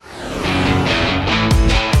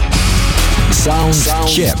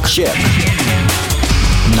SoundCheck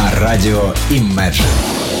на радио Imagine.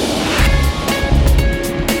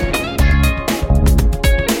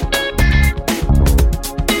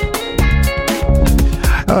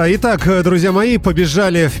 Итак, друзья мои,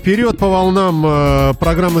 побежали вперед по волнам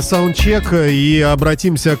программы SoundCheck и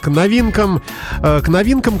обратимся к новинкам,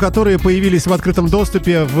 которые появились в открытом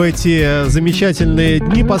доступе в эти замечательные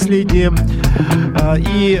дни последние.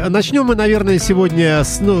 И начнем мы, наверное, сегодня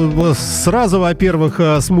сразу, во-первых,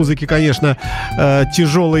 с музыки, конечно,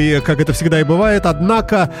 тяжелой, как это всегда и бывает.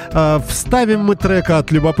 Однако вставим мы трек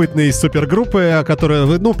от любопытной супергруппы, которая,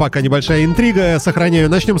 пока небольшая интрига, сохраняю.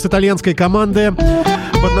 Начнем с итальянской команды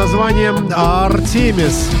под названием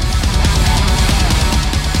Arthemis.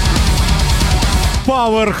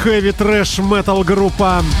 Power Heavy Trash Metal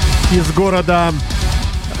группа из города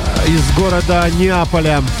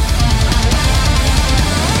Неаполя.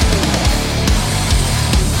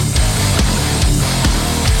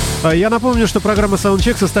 Я напомню, что программа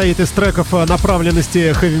SoundCheck состоит из треков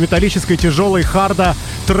направленности хэви-металлической, тяжелой, харда,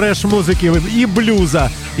 трэш-музыки и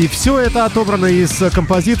блюза. И все это отобрано из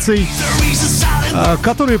композиций,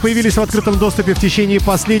 которые появились в открытом доступе в течение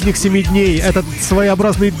последних 7 дней. Это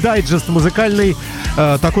своеобразный дайджест музыкальной,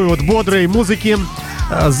 такой вот бодрой музыки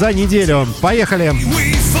за неделю. Поехали!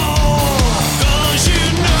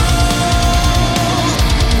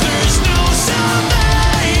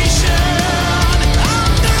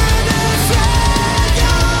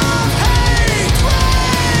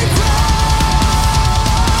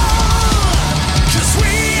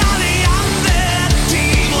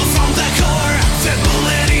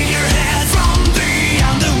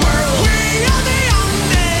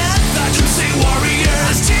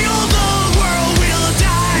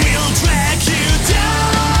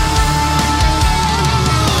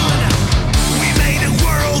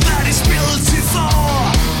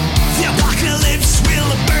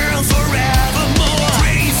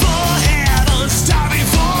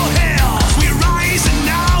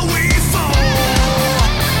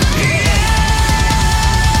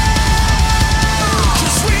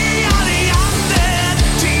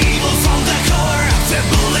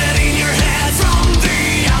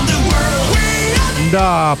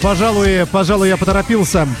 Да, пожалуй, я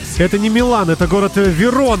поторопился. Это не Милан, это город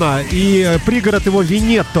Верона и пригород его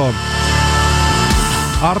Венето.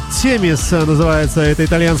 Arthemis называется эта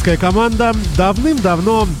итальянская команда.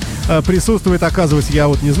 Давным-давно присутствует, оказывается, я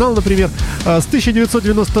вот не знал, например, с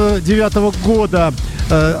 1999 года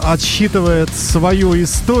отсчитывает свою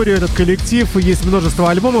историю этот коллектив. Есть множество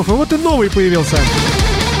альбомов, и вот и новый появился.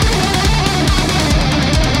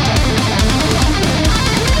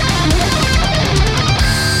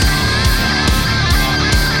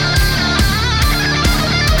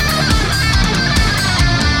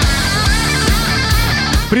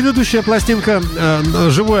 Предыдущая пластинка,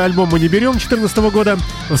 живой альбом мы не берем 2014 года,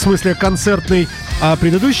 в смысле концертный, а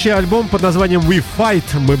предыдущий альбом под названием We Fight,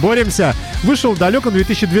 мы боремся, вышел в далеком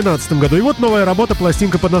 2012 году. И вот новая работа,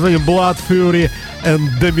 пластинка под названием Blood, Fury and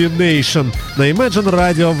Domination на Imagine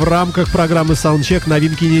Radio в рамках программы SoundCheck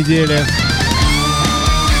 «Новинки недели».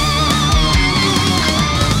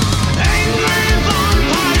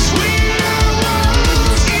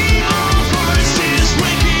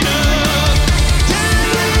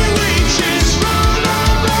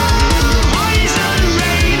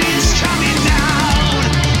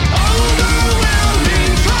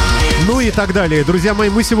 И так далее. Друзья мои,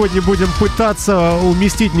 мы сегодня будем пытаться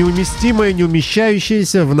уместить неуместимое, не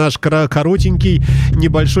умещающееся в наш коротенький,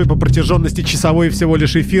 небольшой по протяженности часовой всего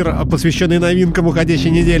лишь эфир, посвященный новинкам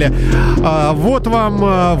уходящей недели. Вот вам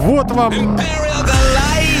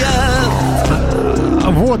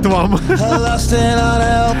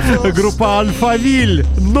группа Alphaville.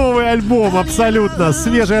 Новый альбом, абсолютно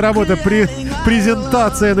свежая работа,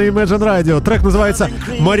 презентация на Imagine Radio. Трек называется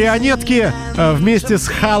 «Марионетки» вместе с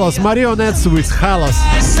Hallos. Marionettes with Hallos.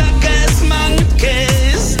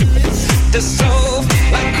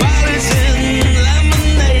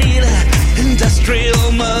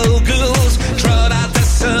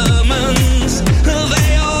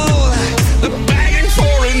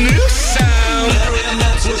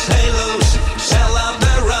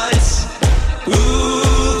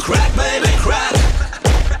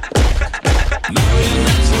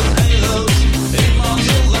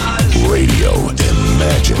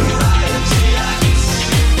 Imagine.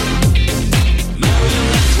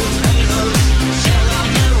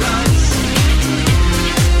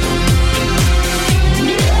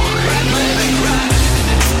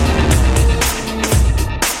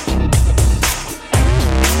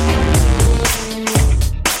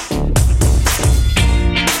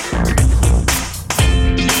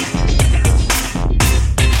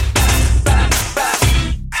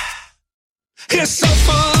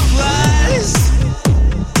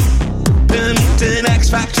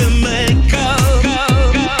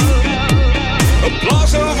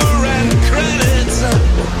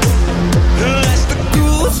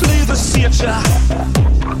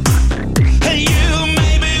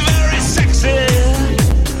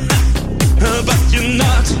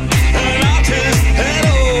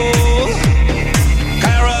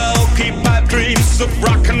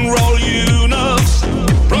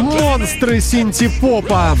 монстры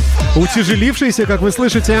синти-попа, утяжелившиеся, как вы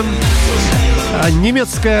слышите.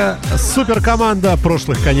 Немецкая суперкоманда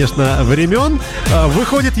прошлых, конечно, времен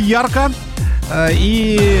выходит ярко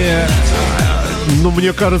и,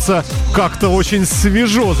 мне кажется, как-то очень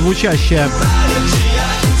свежо звучащая.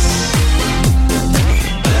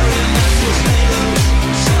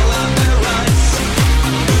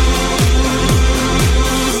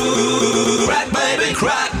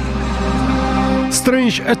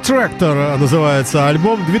 Strange Attractor называется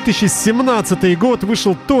альбом. 2017 год,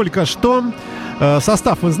 вышел только что.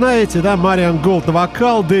 Состав вы знаете, да? Мариан Голд на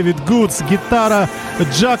вокал, Дэвид Гудс гитара,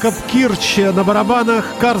 Джакоб Кирч на барабанах,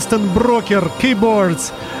 Карстен Брокер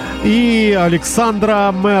кейбордс и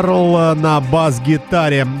Александра Мерл на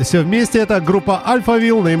бас-гитаре. Все вместе это группа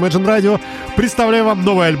Alphaville на Imagine Radio. Представляю вам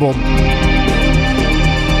новый альбом.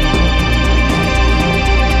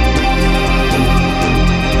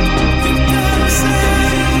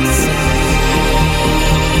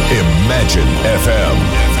 Imagine FM.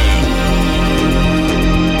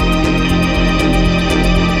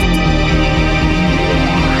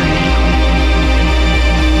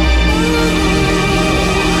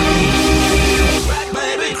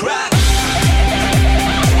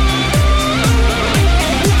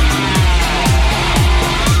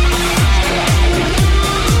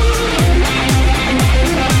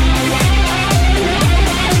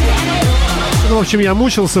 В общем, я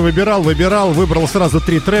мучился, выбирал, выбрал сразу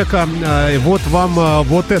 3 трека. И вот вам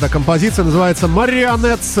вот эта композиция, называется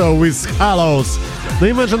Marionettes with Hollows. На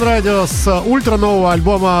Imagine Radio с ультра нового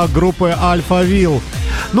альбома группы Alphaville.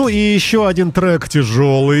 Ну и еще один трек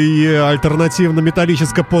тяжелый,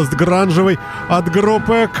 альтернативно-металлическо-постгранжевый от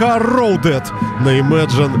группы Corroded на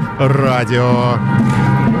Imagine Radio.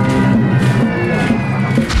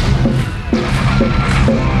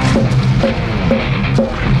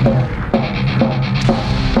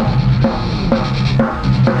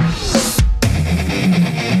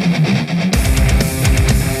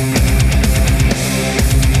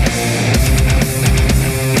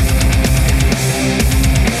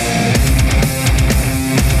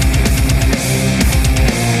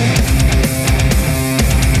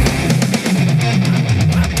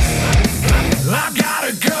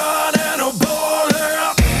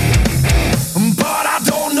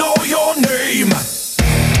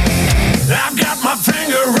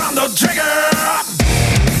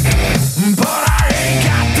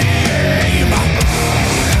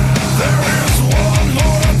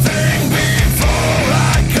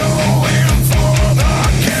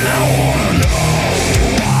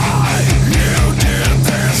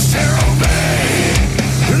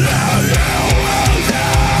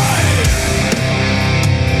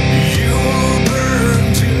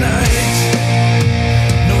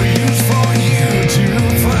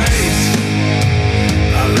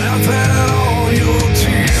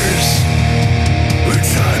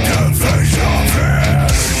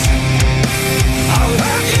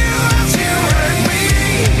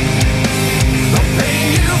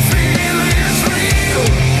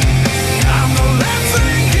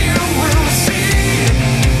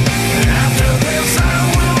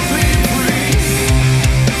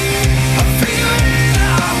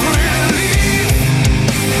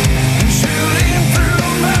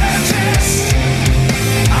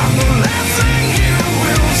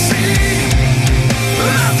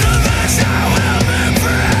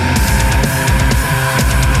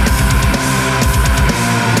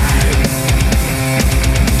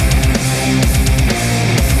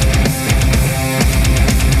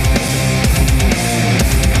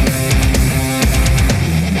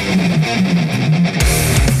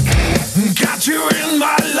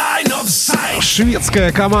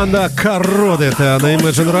 Шведская команда Corroded на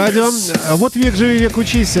Imagine Radio. Вот век живи, век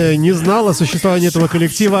учись. Не знал о существовании этого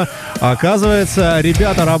коллектива. Оказывается,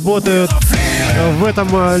 ребята работают в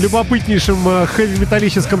этом любопытнейшем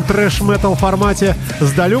хэви-металлическом трэш-метал формате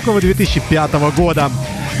с далекого 2005 года.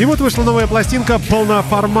 И вот вышла новая пластинка,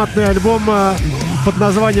 полноформатный альбом под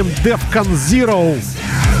названием Defcon Zero.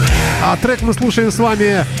 А трек мы слушаем с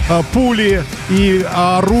вами «Пули и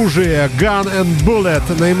оружие» Gun and Bullet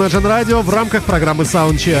на Imagine Radio в рамках программы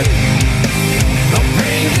SoundCheck.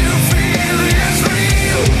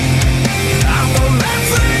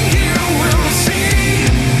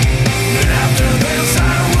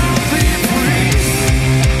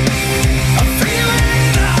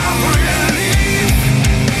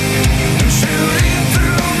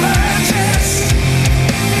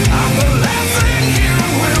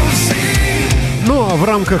 В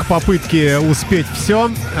рамках попытки успеть все,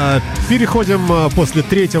 переходим после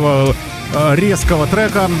третьего резкого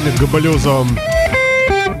трека к блюзу.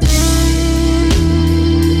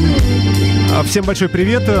 Всем большой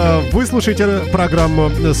привет. Вы слушаете программу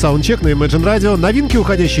SoundCheck на Imagine Radio. Новинки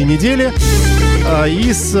уходящей недели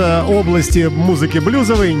из области музыки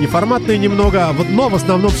блюзовой, неформатной немного, но в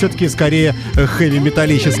основном все-таки скорее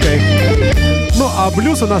хэви-металлической. Ну а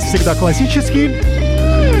блюз у нас всегда классический.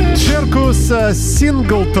 Jarekus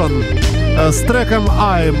Singleton с треком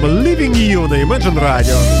I'm Leaving You на Imagine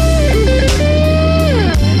Radio.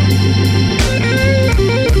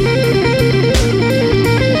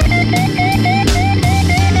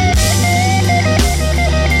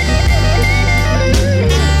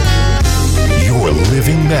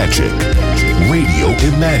 Living Magic. Radio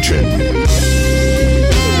Imagine.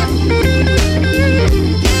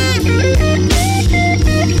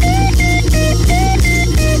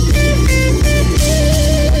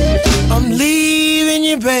 I'm leaving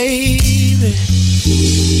you, baby.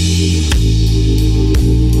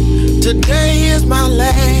 Today is my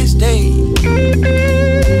last day.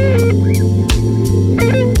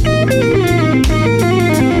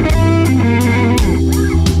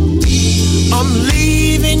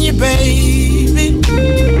 Baby,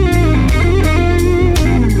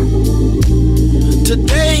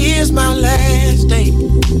 today is my last day.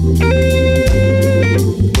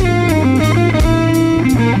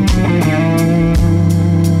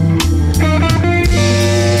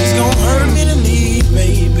 It's gonna hurt me to leave,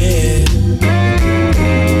 baby,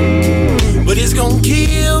 but it's gonna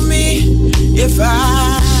kill me if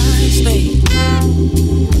I stay.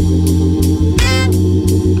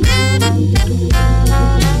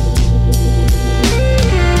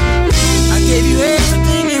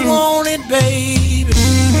 Baby,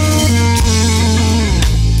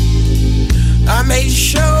 I made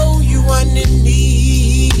sure you wasn't in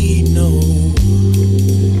need, no.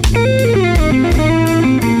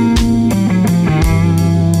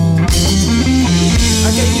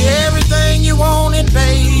 I gave you everything you wanted,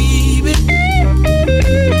 baby,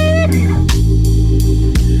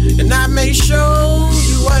 and I made sure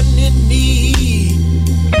you wasn't in need.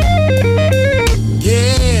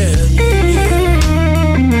 Yeah.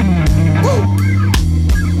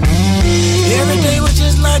 Every day was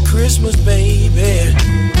just like Christmas, baby,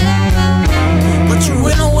 but you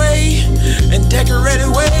went away and decorated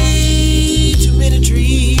way too many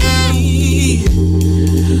trees.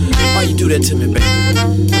 Why you do that to me, baby?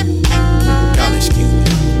 Y'all excuse me.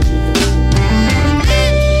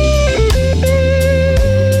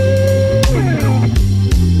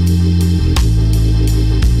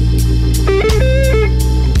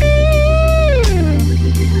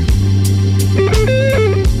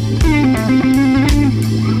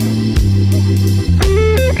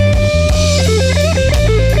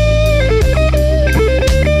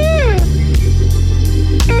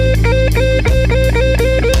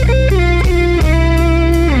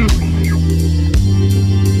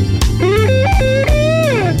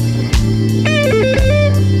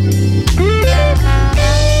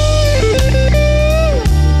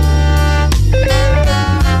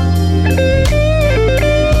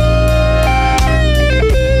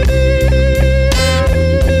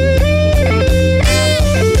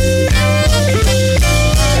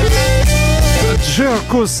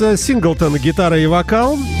 Singleton, гитара и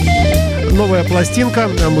вокал. Новая пластинка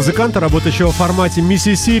музыканта, работающего в формате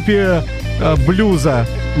Миссисипи блюза,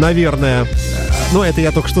 наверное. Но это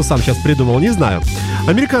я только что сам сейчас придумал, не знаю.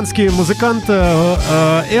 Американский музыкант,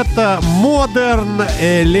 это Modern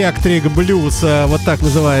Electric Blues, вот так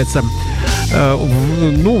называется.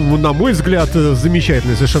 Ну, на мой взгляд,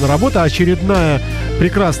 замечательная совершенно работа. Очередная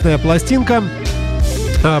прекрасная пластинка.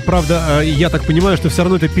 Правда, я так понимаю, что все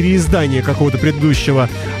равно это переиздание какого-то предыдущего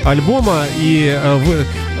альбома и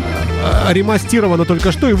ремастировано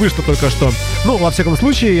только что и вышло только что. Ну, во всяком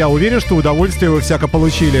случае, я уверен, что удовольствие вы всяко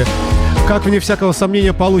получили. Как, вне всякого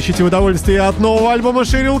сомнения, получите удовольствие от нового альбома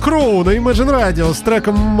Sheryl Crow на Imagine Radio с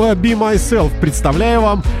треком Be Myself. Представляю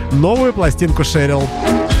вам новую пластинку Sheryl.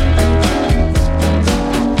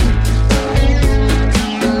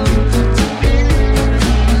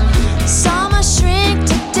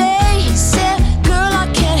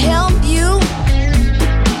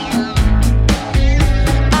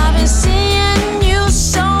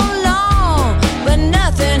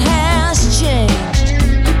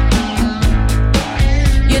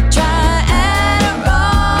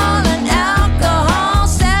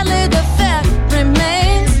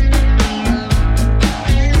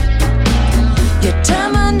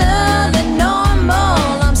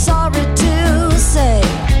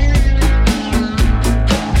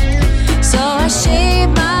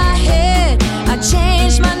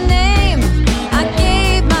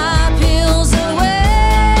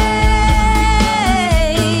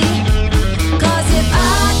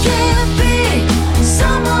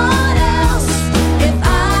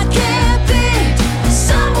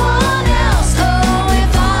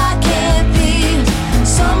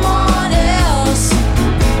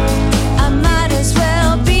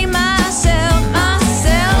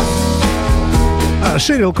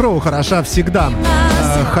 Sheryl Crow хороша всегда.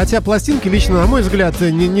 Хотя пластинки, лично на мой взгляд,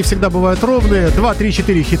 не всегда бывают ровные. 2, 3,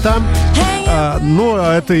 4 хита. Но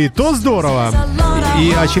это и то здорово.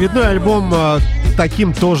 И очередной альбом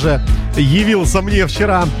таким тоже явился мне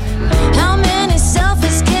вчера.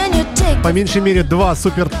 По меньшей мере 2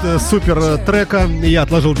 супер трека я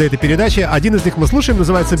отложил для этой передачи. Один из них мы слушаем,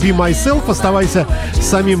 называется Be Myself. Оставайся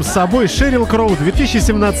самим собой. Sheryl Crow,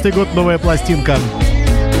 2017 год, новая пластинка.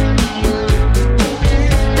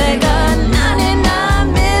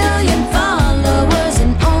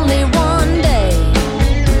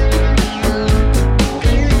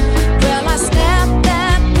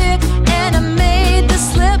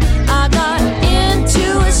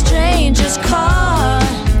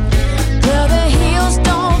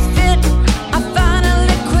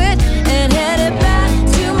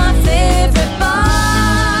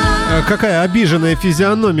 Какая обиженная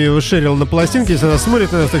физиономия у Sheryl на пластинке, если она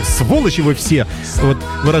смотрит на нас так: сволочи вы все. Вот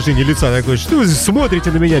выражение лица такое: что вы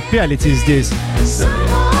смотрите на меня, пялитесь здесь.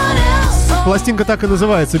 Пластинка так и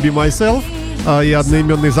называется Be Myself. И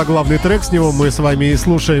одноименный заглавный трек с него мы с вами и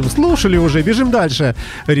слушаем. Слушали уже, бежим дальше.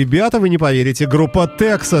 Ребята, вы не поверите, группа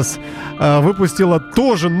Texas выпустила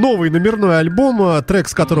тоже новый номерной альбом, трек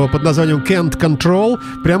с которого под названием Can't Control.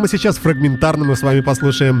 Прямо сейчас фрагментарно мы с вами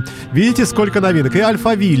послушаем. Видите, сколько новинок. И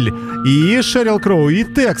Alphaville, и Sheryl Crow, и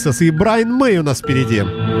Texas, и Брайан Мэй у нас впереди.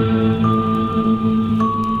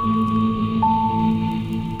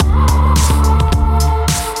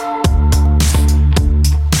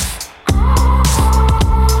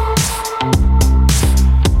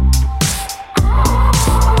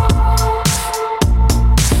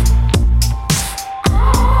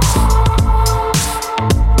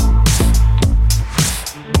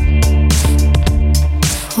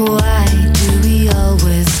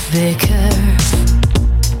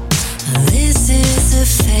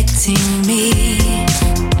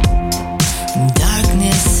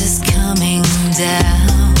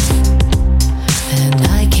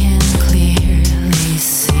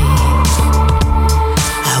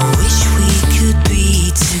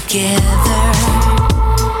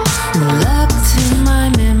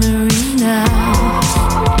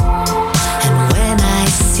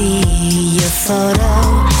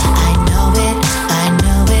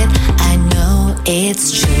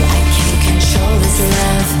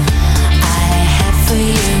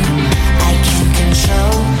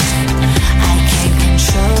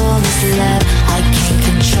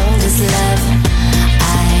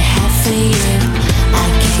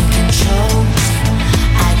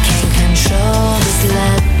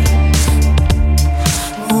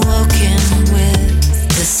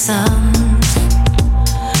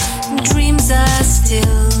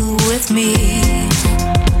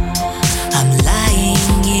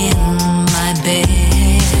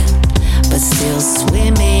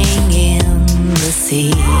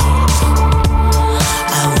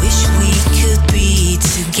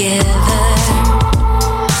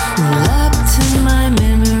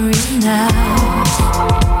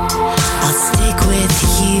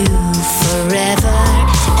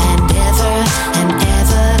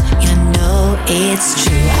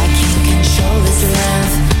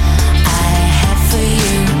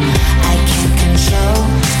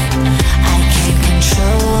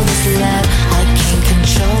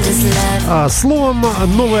 Словом,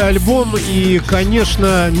 новый альбом, и,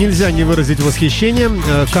 конечно, нельзя не выразить восхищение,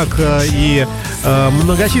 как и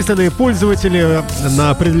многочисленные пользователи на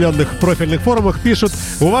определенных профильных форумах пишут: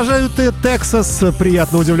 уважаю ты, Texas,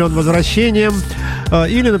 приятно удивлен возвращением.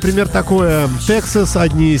 Или, например, такое: Texas —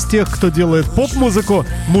 одни из тех, кто делает поп-музыку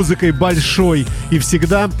музыкой большой, и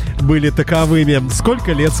всегда были таковыми.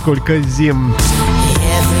 Сколько лет, сколько зим.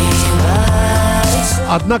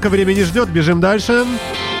 Однако время не ждет, бежим дальше.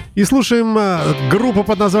 И слушаем группу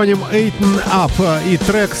под названием Eaten Up и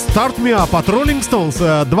трек Start Me Up от Rolling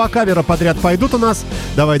Stones. 2 кавера подряд пойдут у нас.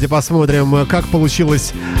 Давайте посмотрим, как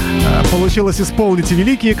получилось исполнить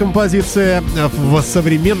великие композиции в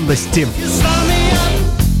современности.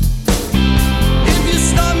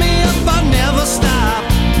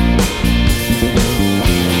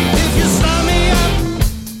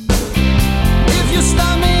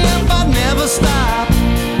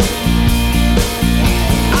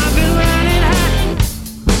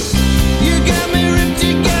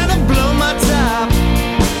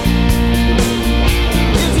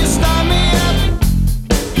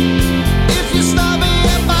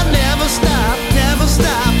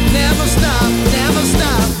 Never stop.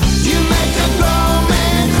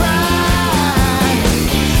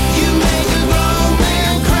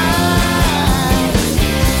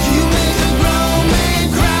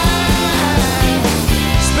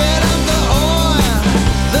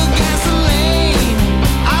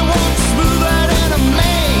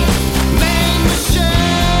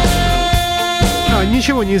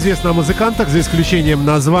 Ничего не известно о музыкантах, за исключением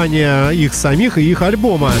названия их самих и их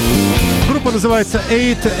альбома. Группа называется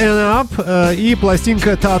Eight and Up и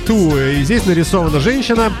пластинка Tattoo. И здесь нарисована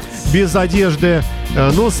женщина без одежды,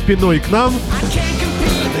 но спиной к нам.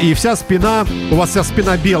 И вся спина, у вас вся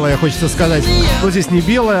спина белая, хочется сказать. Но здесь не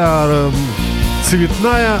белая, а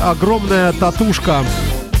цветная, огромная татушка.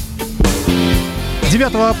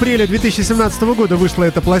 9 апреля 2017 года вышла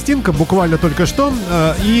эта пластинка, буквально только что,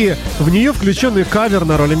 и в нее включенный кавер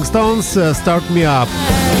на Rolling Stones «Start Me Up».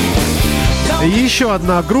 Еще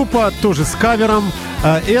одна группа, тоже с кавером.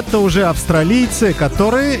 Это уже австралийцы,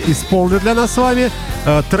 которые исполнят для нас с вами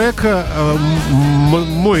трек,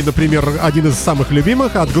 мой, например, один из самых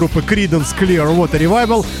любимых, от группы Creedence Clearwater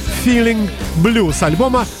Revival, «Feeling Blue» с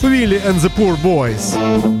альбома «Willie and the Poor Boys».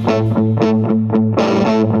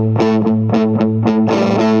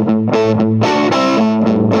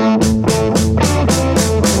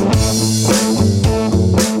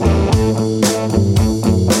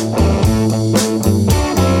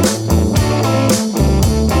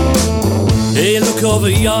 Over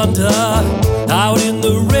yonder, out in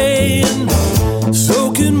the rain,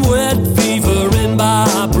 soaking wet, fever in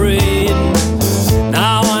my brain.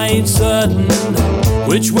 Now I ain't certain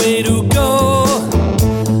which way to go,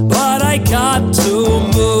 but I got to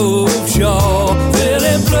move, sure.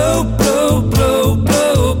 Feeling blue, blue, blue,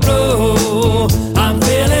 blue, blue. I'm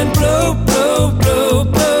feeling blue, blue, blue,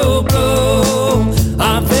 blue, blue.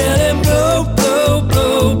 I'm feeling blue, blue,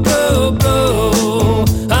 blue, blue, blue.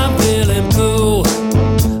 I'm feeling blue.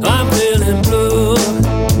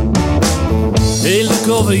 Hey, look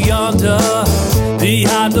over yonder,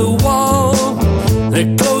 behind the wall.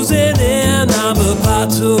 They're closing in, I'm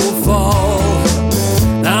about to fall.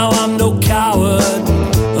 Now I'm no coward,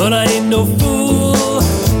 but I ain't no fool.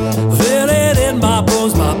 Feeling in my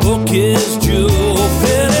bones, my book is due.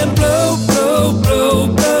 Feeling blue, blue, blue,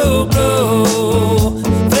 blue, blue.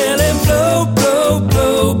 Feeling blue, blue,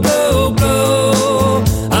 blue, blue, blue.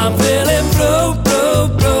 I'm feeling blue, blue,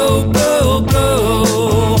 blue, blue,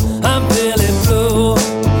 blue. I'm feeling blue,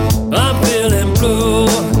 I'm feeling blue.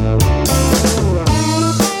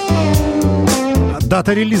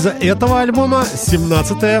 Дата релиза этого альбома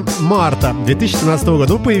 17 марта 2017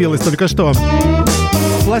 года. Ну, появилась только что.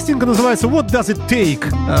 Пластинка называется What Does It Take?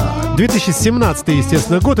 2017,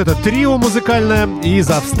 естественно, год. Это трио музыкальное из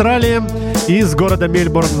Австралии, из города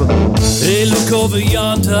Мельбурн. Hey, look over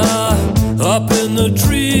yonder, up in the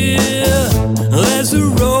tree. There's a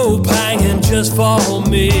rope hanging just for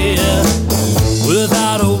me.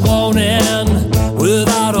 Without a warning,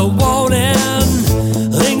 without a warning,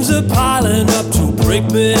 things are piling up to break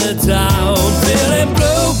me down. Feeling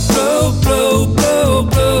blue, blue, blue, blue,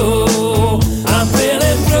 blue. I'm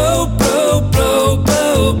feeling blue, blue, blue,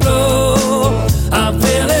 blue, blue. I'm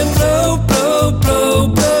feeling blue, blue, blue,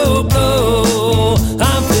 blue, blue.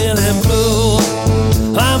 I'm feeling blue,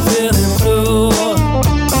 I'm feeling blue.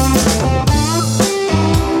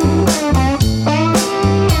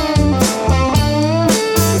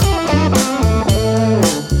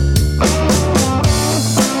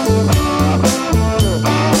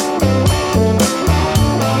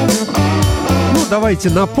 Давайте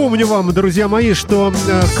напомню вам, друзья мои, что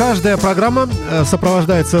каждая программа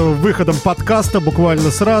сопровождается выходом подкаста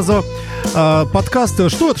буквально сразу. Подкаст,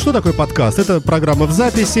 что такое подкаст? Это программа в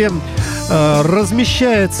записи,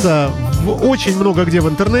 размещается очень много где в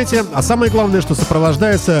интернете, а самое главное, что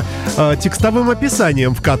сопровождается текстовым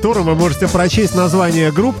описанием, в котором вы можете прочесть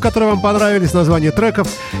название групп, которые вам понравились, название треков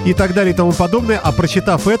и так далее и тому подобное. А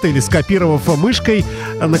прочитав это или скопировав мышкой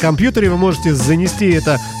на компьютере, вы можете занести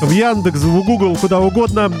это в Яндекс, в Google, куда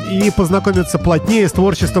угодно и познакомиться плотнее с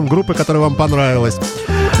творчеством группы, которая вам понравилась.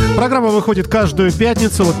 Программа выходит каждую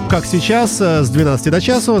пятницу, вот как сейчас, с 12 до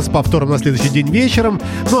часу, с повтором на следующий день вечером.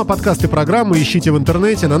 Ну а подкасты программы ищите в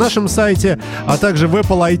интернете, на нашем сайте, а также в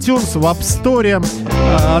Apple iTunes, в App Store,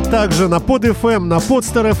 а также на Pod.fm, на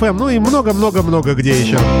Podster.fm, ну и много-много-много где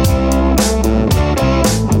еще.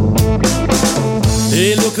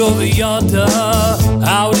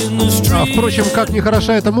 Впрочем, как не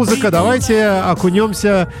хороша эта музыка, давайте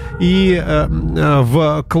окунемся и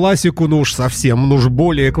в классику, ну уж совсем, ну уж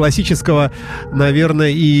более классического, наверное,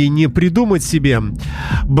 и не придумать себе.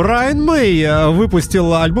 Брайан Мэй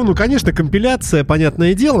выпустил альбом, ну, конечно, компиляция,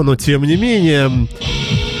 понятное дело, но тем не менее.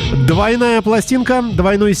 Двойная пластинка,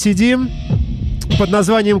 двойной CD под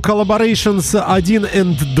названием Collaborations 1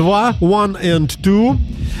 and 2, One and Two.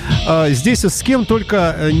 Здесь с кем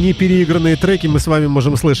только не переигранные треки мы с вами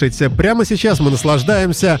можем слышать. Прямо сейчас мы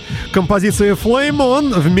наслаждаемся композицией Flame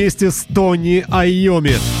On вместе с Тони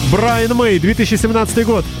Iommi. Брайан Мэй, 2017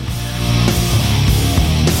 год.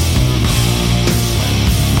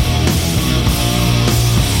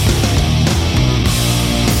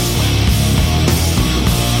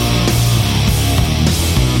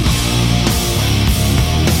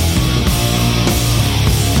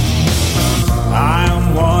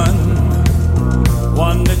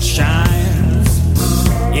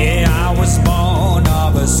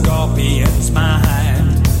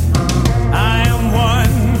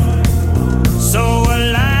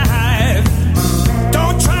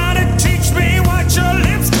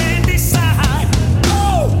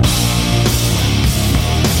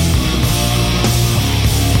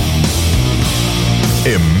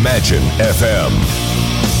 Imagine FM.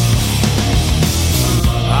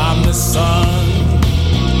 I'm the sun,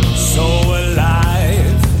 so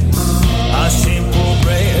alive. A simple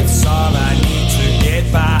breath's all I need to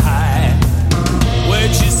get by. Would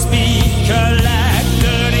you speak like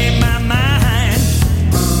dirt in my mind?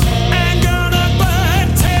 I'm gonna burn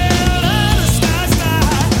till all the stars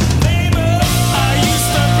die. Baby, I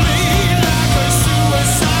used to bleed like a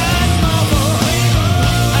suicide mother,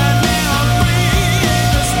 and now I'm free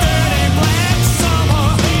in this dirty black summer.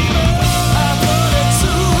 I put a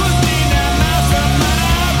tooth in the mouth of my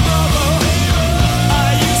brother. I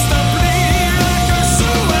used to bleed like a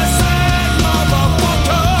suicide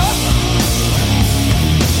motherfucker.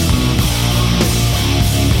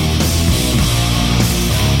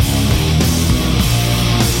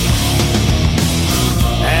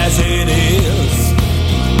 As it is,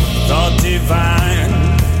 thought divine,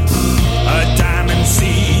 a diamond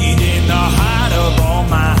seed in the heart of all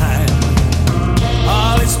mine.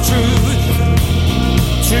 All is truth,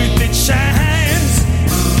 truth that shines.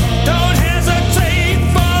 Don't hesitate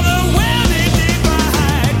for the well it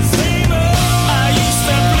divides. I used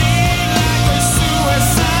to bleed like a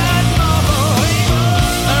suicide mother,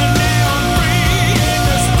 and now I'm free in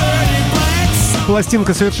this dirty black sun.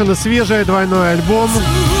 Пластинка совершенно свежая, двойной альбом.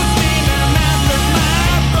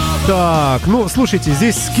 Так, ну, слушайте,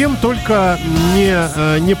 здесь с кем только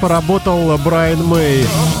не поработал Брайан Мэй.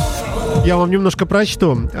 Я вам немножко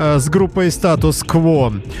прочту. С группой Status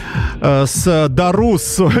Quo, с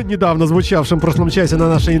Дарус, недавно звучавшим в прошлом часе на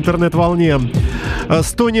нашей интернет-волне,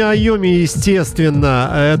 с Тони Iommi,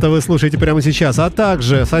 естественно, это вы слушаете прямо сейчас, а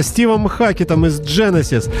также со Стивом Хакетом из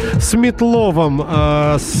Genesis, с Митловым,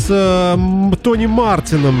 с Тони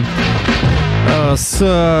Мартином,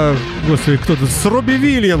 с... Господи, кто тут? С Робби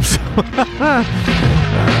Уильямс.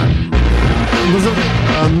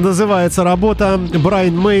 Называется работа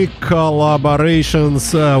Brian May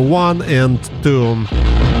Collaborations 1 and 2.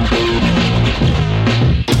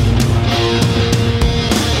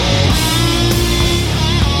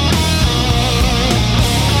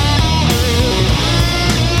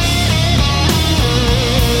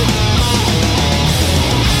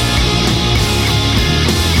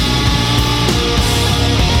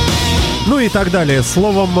 Ну и так далее.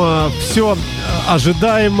 Словом, все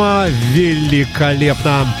ожидаемо,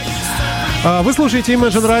 великолепно. Вы слушаете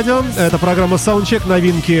Imagine Radio. Это программа SoundCheck,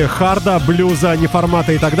 новинки харда, блюза,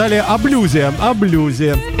 неформата и так далее. О блюзе, о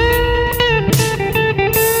блюзе.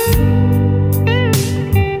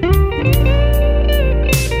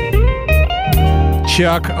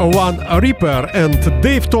 Chuck One Ripper and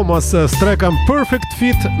Dave Thomas с треком Perfect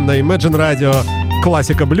Fit на Imagine Radio.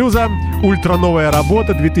 Классика блюза, ультра-новая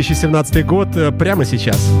работа, 2017 год, прямо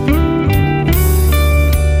сейчас.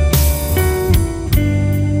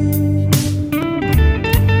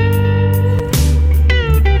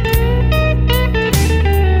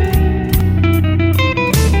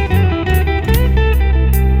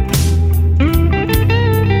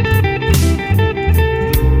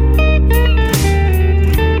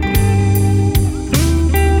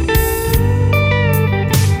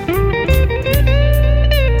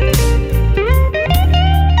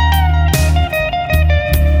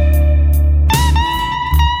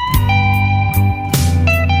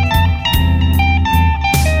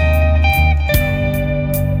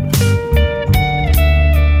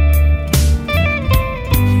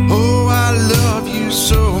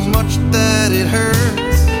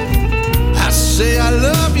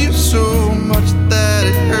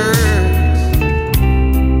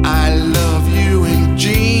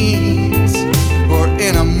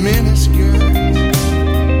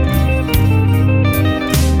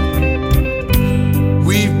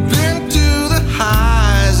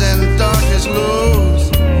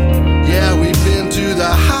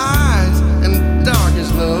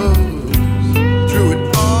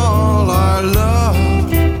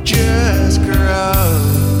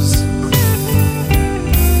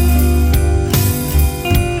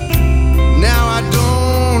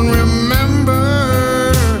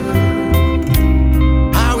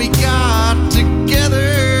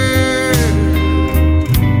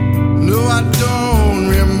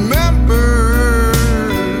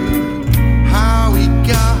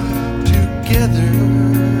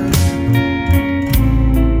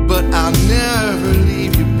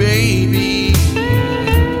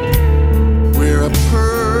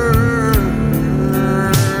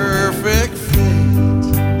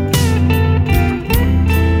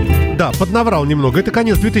 Поднаврал немного. Это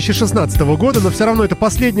конец 2016 года, но все равно это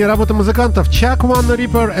последняя работа музыкантов Chuck One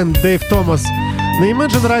Ripper и Dave Thomas на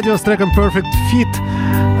Imagine Radio с треком Perfect Fit.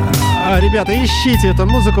 Ребята, ищите эту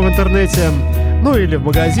музыку в интернете. ну или в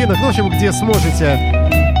магазинах, в общем, где сможете.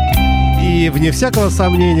 И вне всякого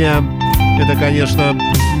сомнения, это, конечно,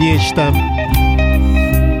 нечто.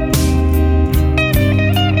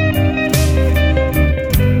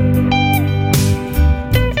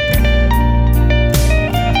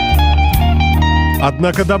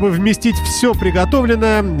 Однако, дабы вместить все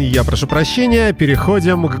приготовленное, я прошу прощения,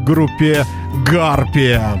 переходим к группе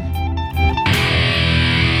Harppia.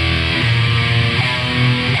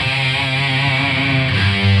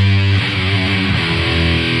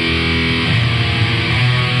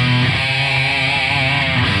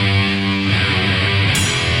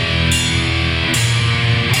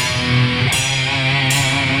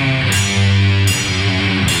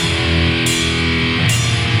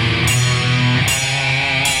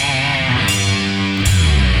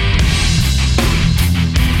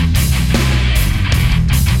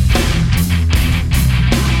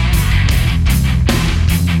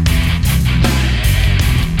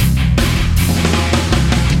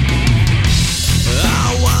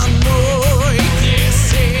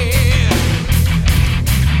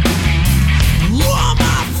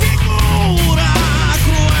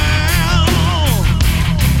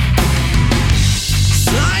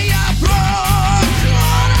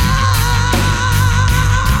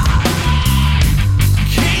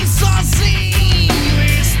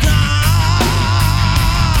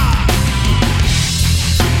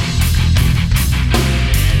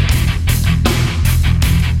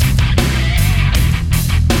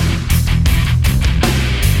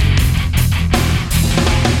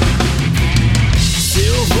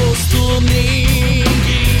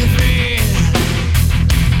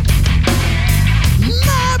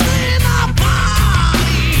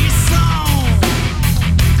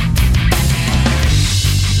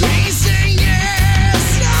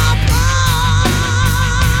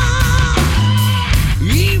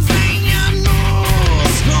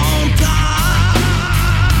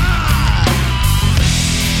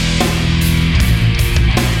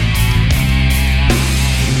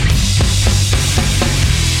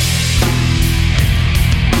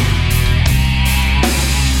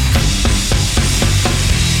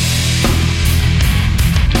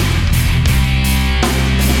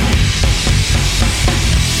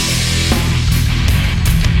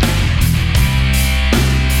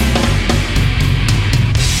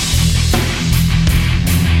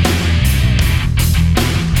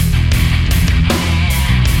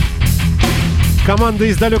 Команда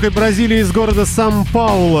из далекой Бразилии, из города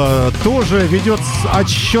Сан-Пауло, тоже ведет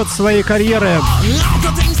отсчет своей карьеры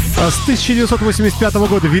с 1985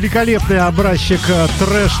 года. Великолепный образчик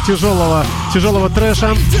трэш, тяжелого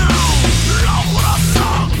трэша.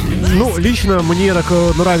 Ну, лично мне так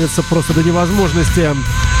нравится просто до невозможности.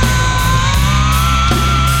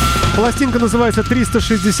 Пластинка называется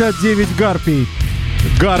 «369 Harppia».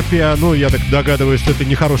 Harppia, ну, я так догадываюсь, что это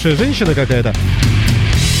нехорошая женщина какая-то,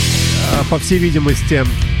 по всей видимости.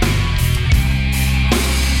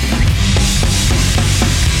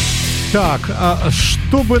 Так,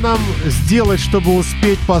 что бы нам сделать, чтобы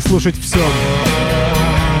успеть послушать все?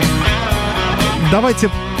 Давайте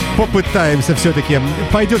попытаемся все-таки.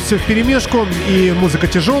 Пойдет все вперемешку, и музыка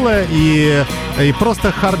тяжелая, и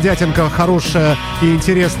просто хардятинка хорошая и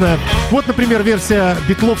интересная. Вот, например, версия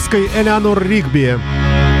битловской Eleanor Rigby.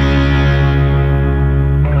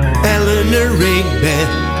 Eleanor Rigby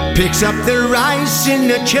picks up the rice in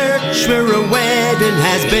the church where a wedding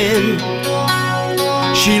has been.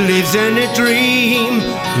 She lives in a dream,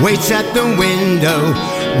 waits at the window,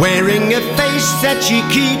 wearing a face that she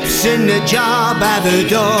keeps in a jar by the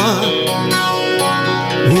door.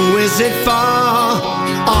 Who is it for?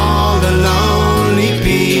 All the lonely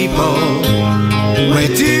people. Where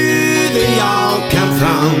do they all come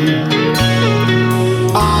from?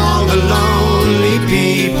 All the lonely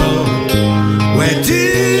people. Where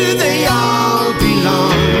do they all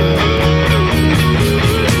belong?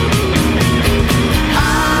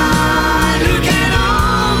 I look at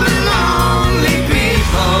all the lonely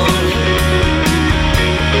people.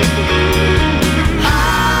 I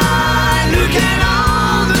look at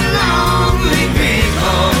all the lonely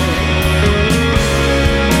people.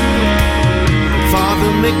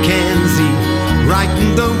 Father Mackenzie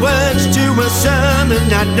writing the words to a sermon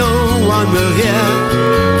that no one will hear.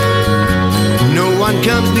 No one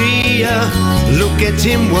comes near, look at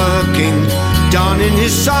him working, donning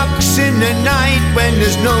his socks in the night when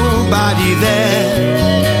there's nobody there.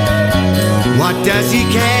 What does he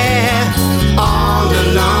care? All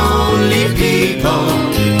the lonely people,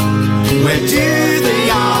 where do they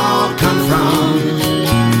all come from?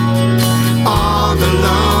 All the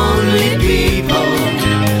lonely people,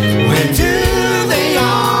 where do they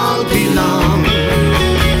all belong?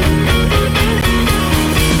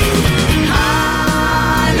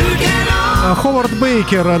 Ховард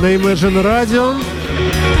Бейкер на Imagine Radio.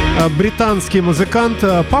 Британский музыкант,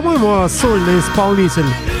 по-моему, сольный исполнитель,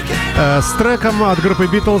 с треком от группы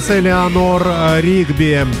Beatles Eleanor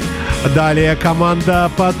Rigby. Далее команда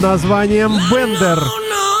под названием Bendher.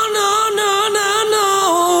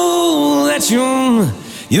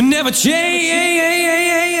 You never change.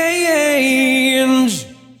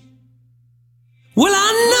 Well, I know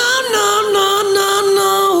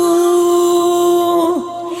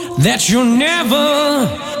that you'll never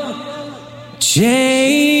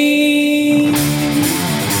change.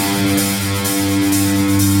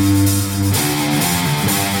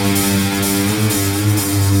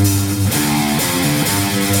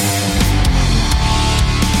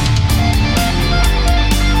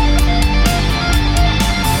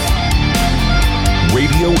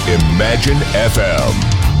 Radio Imagine FM.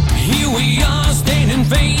 Here we are standing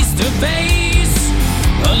face to face,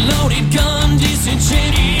 a loaded gun,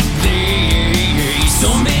 disenchanted place.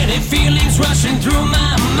 So many feelings rushing through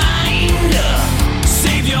my mind.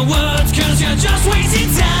 Save your words, cause you're just wasting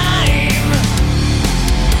time.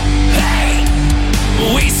 Hey,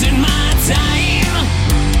 wasting my time.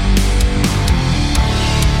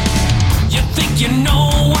 You think you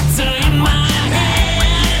know what's in my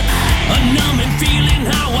head, a numbing feeling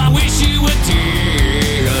how I wish you were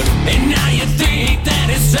dead. And now you think that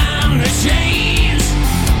it's time to change,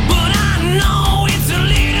 but I know it's a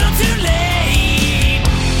little too late.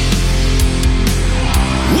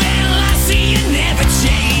 Well, I see you never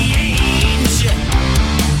change.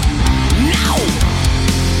 No.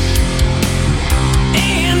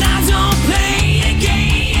 And I don't play a game.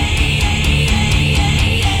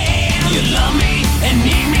 You love me and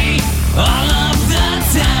need me all of the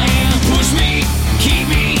time. Push me, keep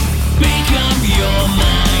me, make up your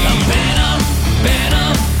mind. I'm better,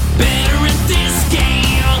 better, better at this game.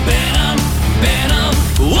 Better, better,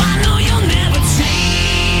 oh, I know you'll never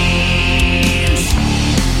change.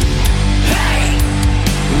 Hey,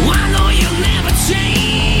 I know you'll never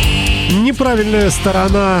change. Неправильная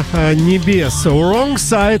сторона небес. Wrong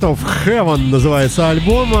Side of Heaven называется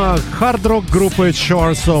альбом хард-рок группы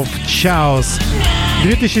Chords of Chaos.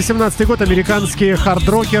 2017 год, американские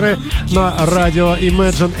хард-рокеры на радио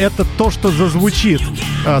Imagine. Это то, что зазвучит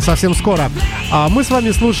совсем скоро. А мы с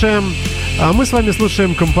вами слушаем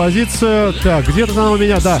композицию. Так, где-то она у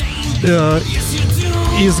меня, да.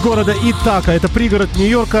 Из города Итака. Это пригород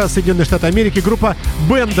Нью-Йорка, Соединенные Штаты Америки. Группа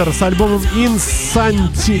Bendher с альбомом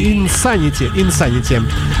Insanity.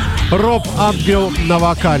 Роб Абвилл на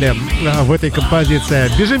вокале в этой композиции.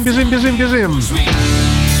 Бежим, бежим, бежим, бежим.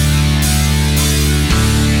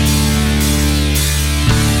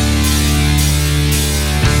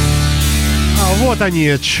 Вот они,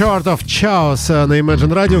 Chords of Chaos на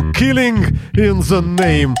Imagine Radio. Killing in the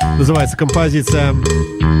Name называется композиция.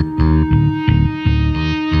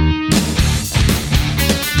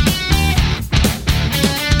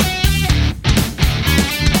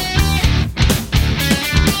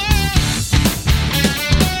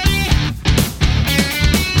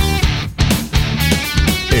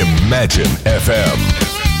 Imagine FM.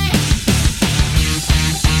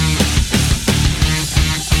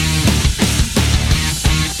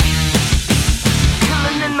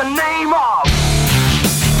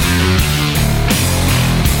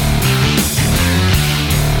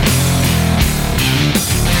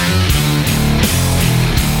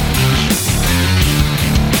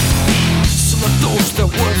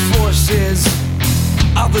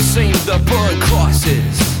 Are the same that burn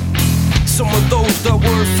crosses. Some of those that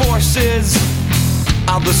were forces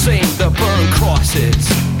are the same that burn crosses.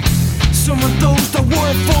 Some of those that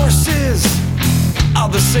were forces are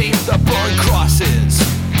the same that burn crosses.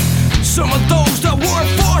 Some of those that were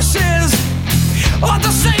forces are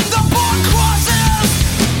the same that burn crosses.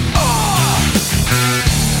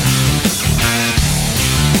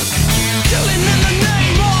 Killing in the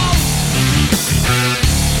name of.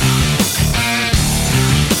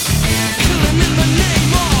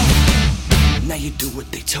 Now you do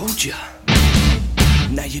what they told ya.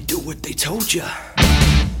 Now you do what they told ya.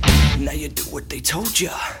 Now you do what they told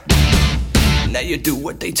ya. Now you do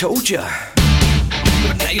what they told ya.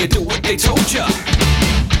 Now you do what they told ya.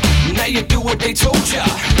 Now you do what they told ya.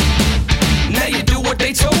 Now you do what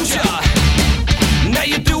they told ya. Now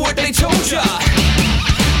you do what they told ya.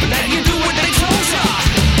 Now you do what they told ya.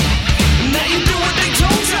 Now you do what they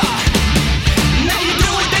told ya. Now you do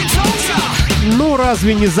what they told ya. Ну,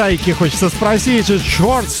 разве не зайки, хочется спросить.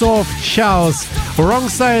 Chords of Chaos. Wrong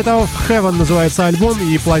Side of Heaven называется альбом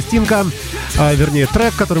и пластинка, вернее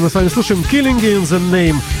трек, который мы с вами слушаем, Killing in the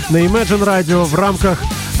Name на Imagine Radio в рамках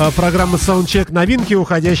программы SoundCheck новинки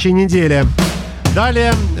уходящей недели.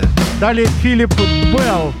 Далее Далее Филипп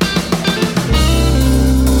Белл.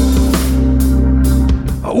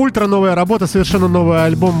 Ультра новая работа, совершенно новый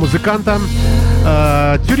альбом музыканта.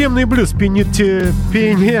 Тюремный блюз,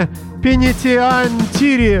 Penitentiary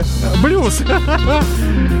блюз.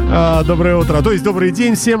 Доброе утро, то есть добрый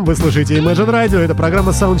день всем. Вы слушаете Imagine Radio, это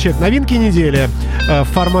программа SoundCheck. Новинки недели в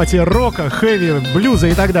формате рока, хэви, блюза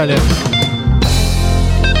и так далее.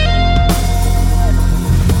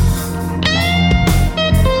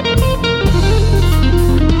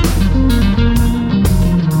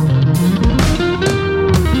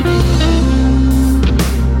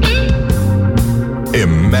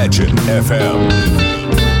 Imagine FM.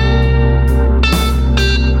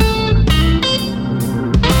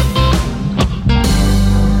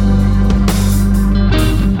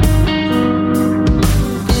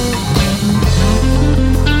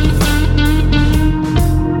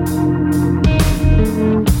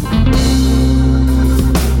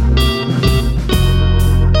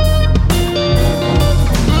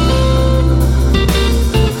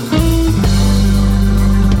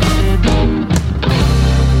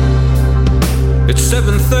 It's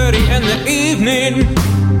 7:30 in the evening.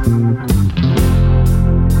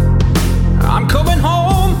 I'm coming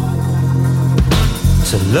home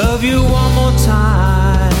to love you one more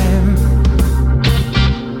time.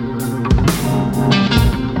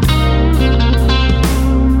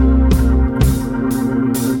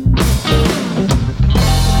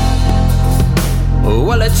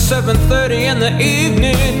 Well, it's 7:30 in the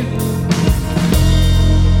evening.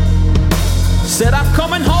 Said I'm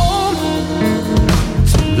coming home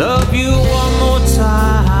to love you one more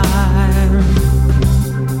time.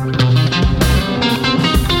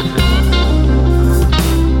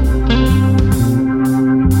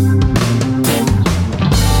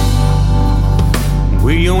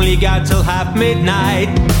 We only got till half midnight.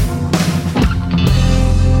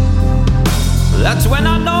 That's when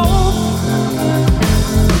I know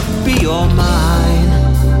be all mine.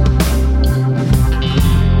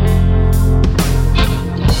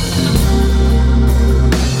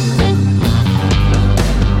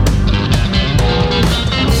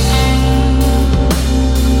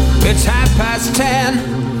 It's 10:30,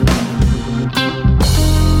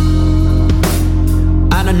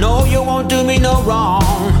 and I know you won't do me no wrong.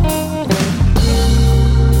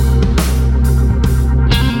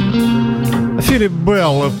 Филипп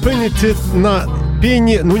Белл,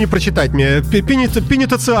 ну не прочитать мне,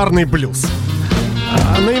 пенитенциарный блюз.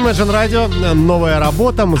 На Imagine Radio новая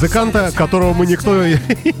работа музыканта, которого мы никто и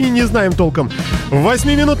не знаем толком.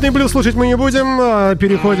 8-минутный блюз слушать мы не будем.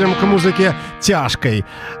 Переходим к музыке тяжкой.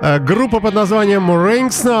 Группа под названием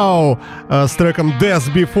Rings Now с треком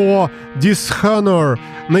Death Before Dishonor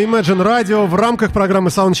на Imagine Radio в рамках программы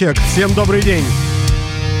SoundCheck. Всем добрый день!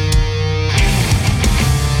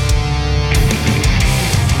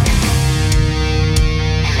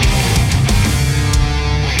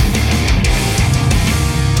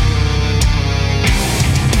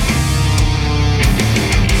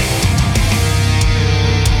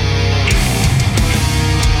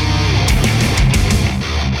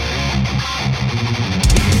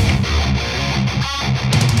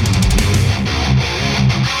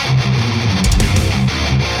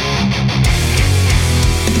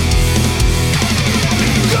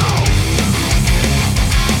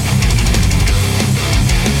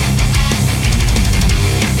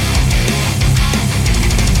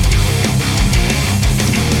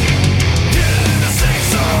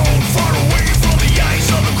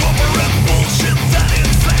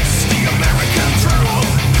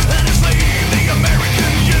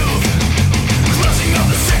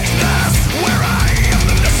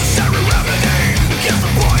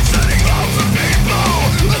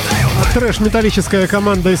 Трэш-металлическая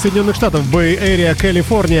команда из Соединенных Штатов, Bay Area,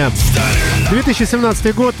 Калифорния.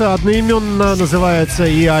 2017 год, одноименно называется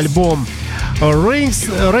и альбом Rain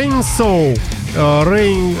Soul.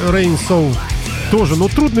 Тоже, но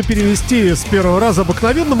трудно перевести с первого раза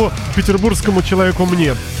обыкновенному петербургскому человеку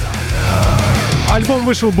мне. Альбом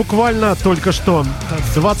вышел буквально только что,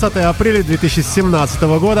 20 апреля 2017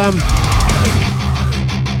 года.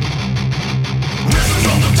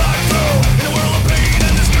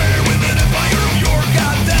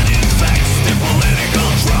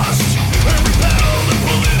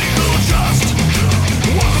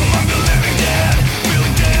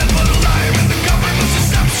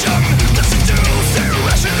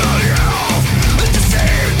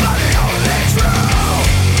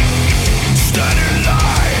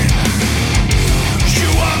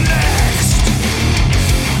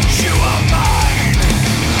 You are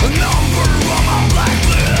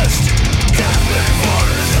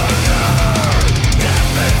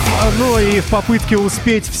и в попытке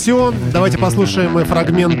успеть все, давайте послушаем и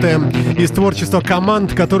фрагменты из творчества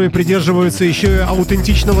команд, которые придерживаются еще и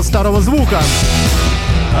аутентичного старого звука.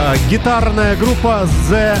 Гитарная группа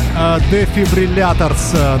The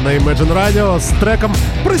Defibrillators на Imagine Radio с треком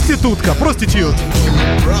 «Проститутка», Prostitute.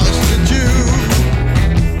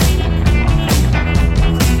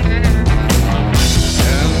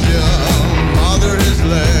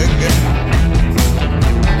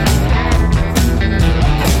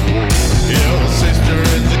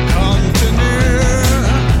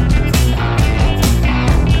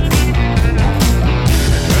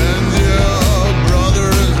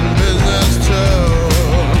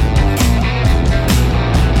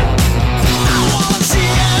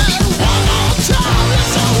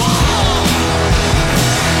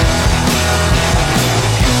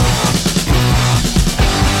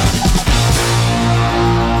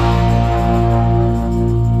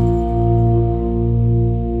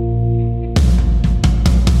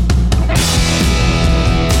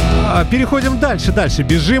 Переходим дальше.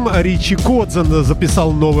 Бежим. Ричи Kotzen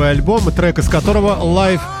записал новый альбом, трек из которого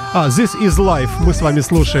This is Life. Мы с вами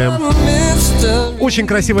слушаем. Очень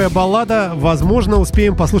красивая баллада. Возможно,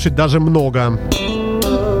 успеем послушать даже много.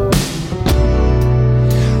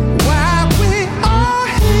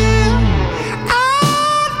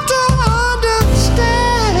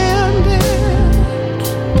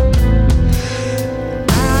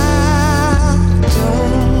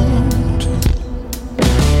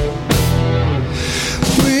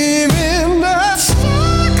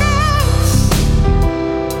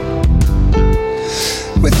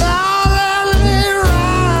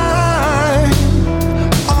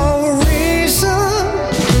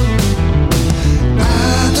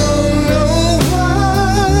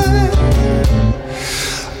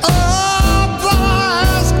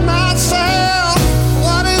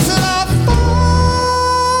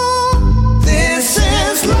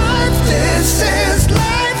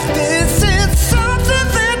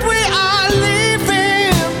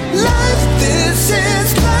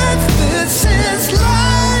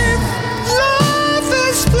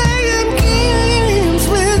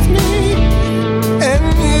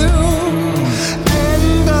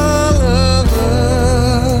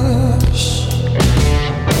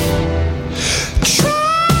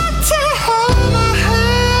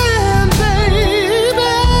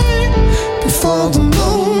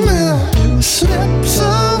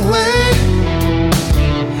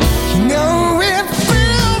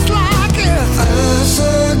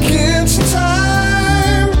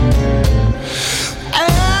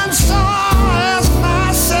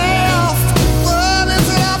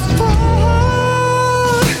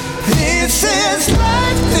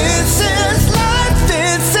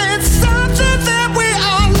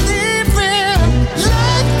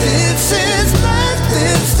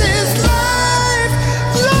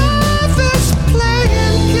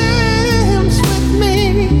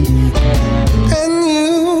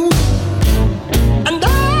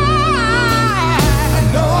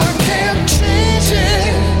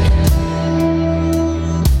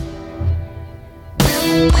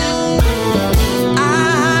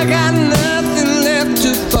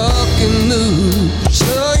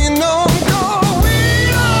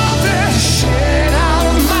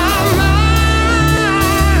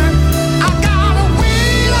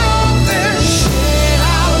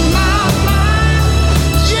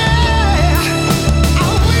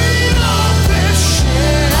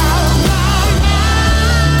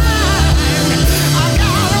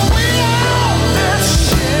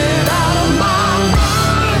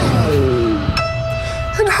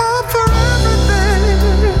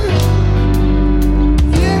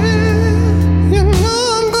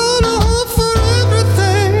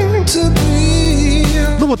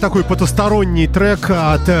 Такой потусторонний трек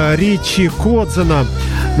от Ричи Kotzen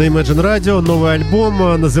на Imagine Radio. Новый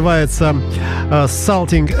альбом называется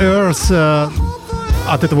Salting Earth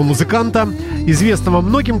от этого музыканта, известного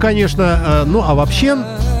многим, конечно. Ну а вообще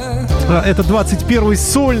это 21-й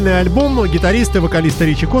сольный альбом гитариста и вокалиста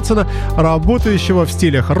Ричи Kotzen, работающего в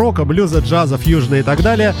стилях рока, блюза, джаза, фьюжна и так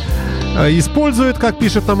далее. Использует, как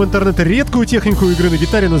пишет нам интернет, редкую технику игры на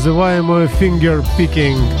гитаре, называемую finger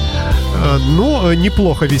picking. Но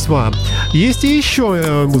неплохо весьма. Есть и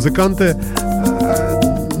еще музыканты.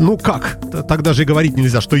 Ну как? Так даже и говорить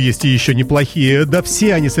нельзя, что есть и еще неплохие. Да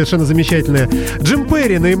все они совершенно замечательные. Джим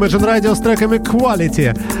Перри на Imagine Radio с треками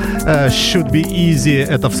Quality. Should be easy.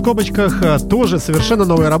 Это в скобочках. Тоже совершенно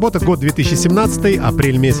новая работа. Год 2017,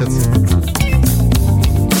 апрель месяц.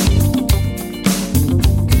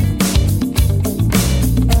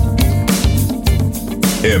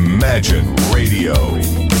 Imagine Radio.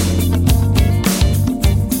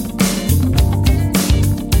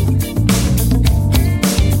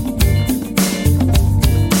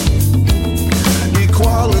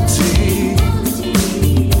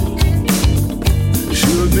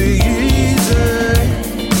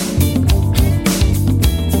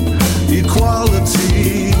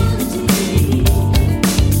 equality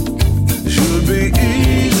should be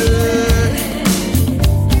easy.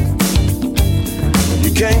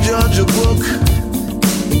 You can't judge a book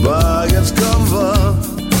by its cover.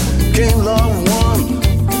 Can't love one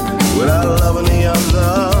without loving the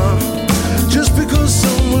other. Just because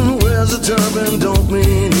someone wears a turban don't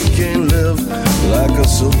mean he can't live like a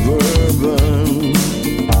suburban.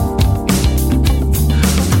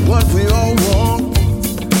 What we all want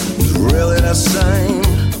is really the same.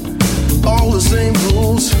 All the same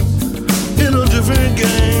rules in a different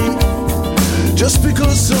game. Just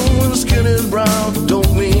because someone's skin is brown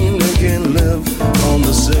don't mean they can live on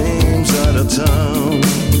the same side of town.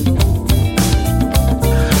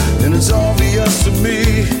 And it's obvious to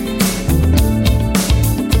me,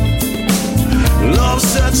 love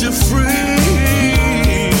sets you free.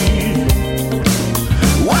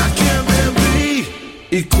 Why can't there be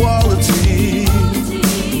equality?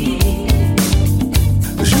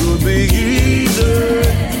 Should be easy.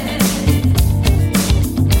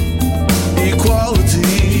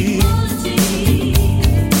 Equality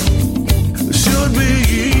should be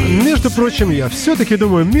easy. Между прочим, я все-таки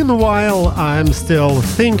думаю, meanwhile, I'm still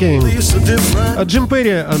thinking. Джим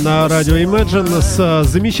Перри на радио Imagine с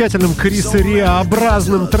замечательным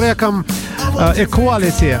Крис-Риа-образным треком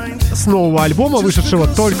Equality с нового альбома, вышедшего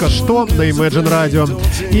только что на Imagine Radio.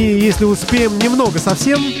 И если успеем, немного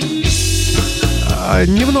совсем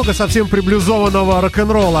приблюзованного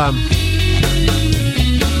рок-н-ролла.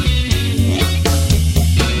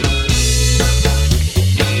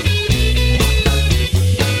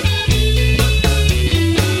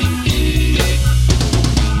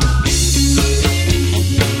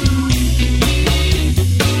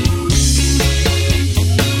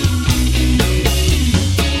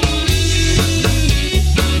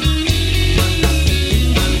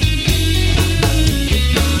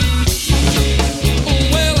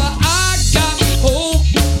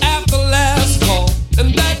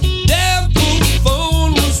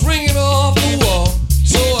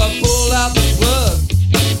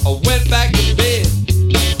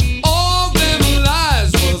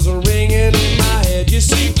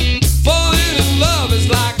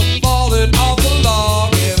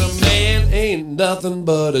 Nothing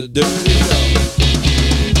but a dirty dog.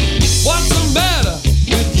 What's the matter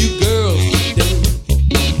with you girls today?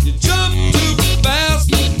 You jump too fast,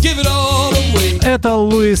 give it all away. Это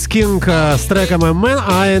Луис Кинг с треком A Man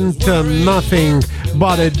Ain't Nothing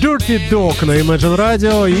But a Dirty Dog на Imagine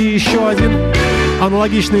Radio. И еще один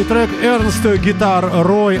аналогичный трек Earnest Guitar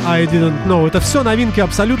Roy I Didn't Know. Это все новинки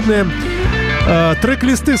абсолютные.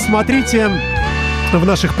 Трек-листы смотрите в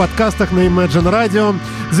наших подкастах на Imagine Radio.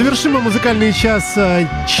 Завершим музыкальный час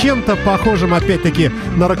чем-то похожим, опять-таки,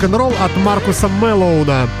 на рок-н-ролл от Маркуса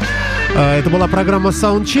Мэлоуна. Это была программа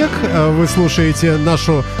SoundCheck. Вы слушаете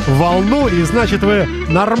нашу волну, и значит, вы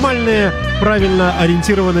нормальные, правильно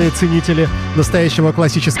ориентированные ценители настоящего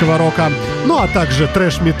классического рока. Ну, а также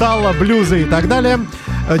трэш-металла, блюза и так далее.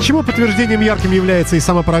 Чему подтверждением ярким является и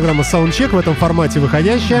сама программа SoundCheck в этом формате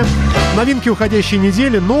выходящая. Новинки уходящей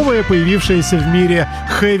недели, новые, появившиеся в мире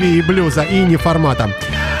хэви и блюза, и не формата.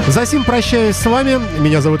 Засим прощаюсь с вами.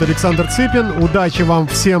 Меня зовут Александр Цыпин. Удачи вам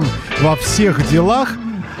всем во всех делах.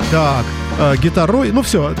 Так, гитарой. Ну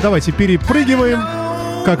все, давайте перепрыгиваем.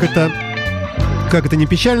 Как это не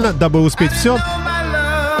печально, дабы успеть все.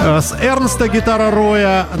 С Эрнста гитара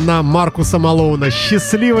Роя на Маркуса Малоуна.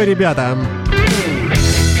 Счастливо, ребята!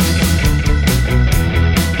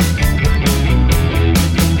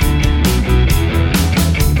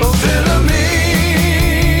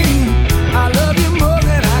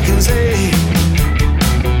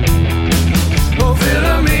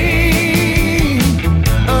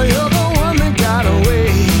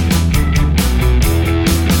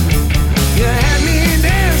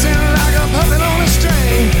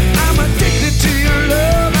 I'm addicted to your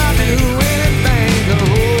love. I'll do anything to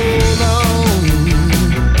hold on.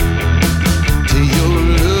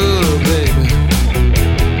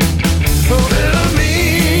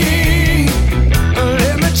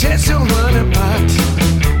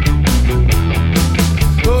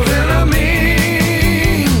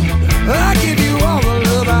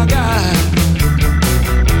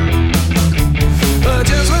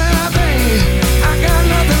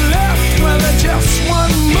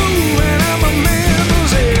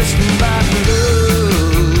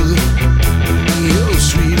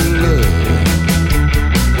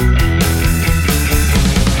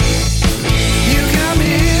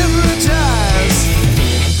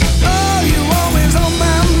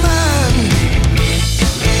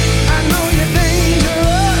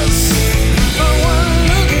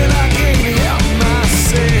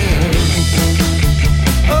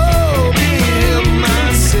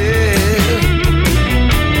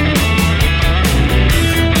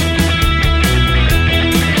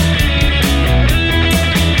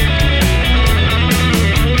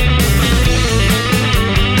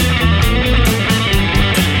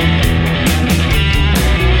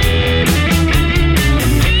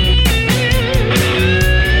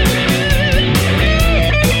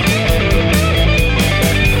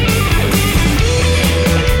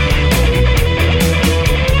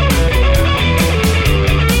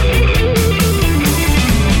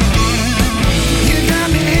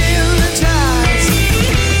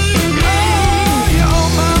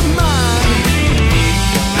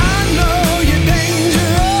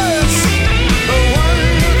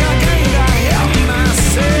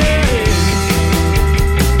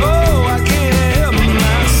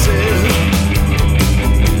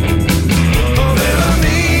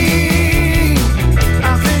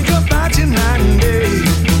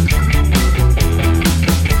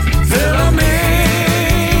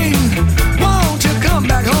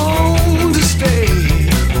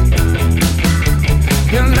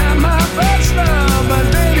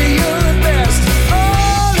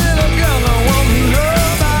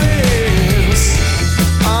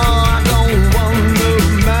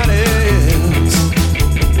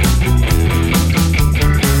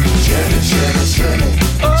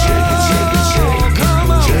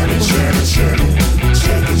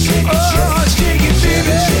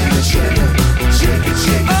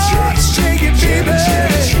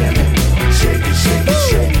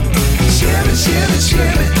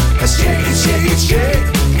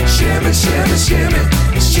 shimmy,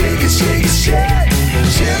 shimmy, shake it, shake it, shake.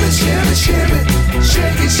 Shimmy, shimmy, shimmy,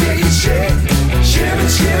 shake it, shake it, shake. Shimmy,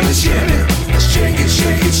 shimmy, shimmy, shake it,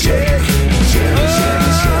 shake it, shake. Shimmy,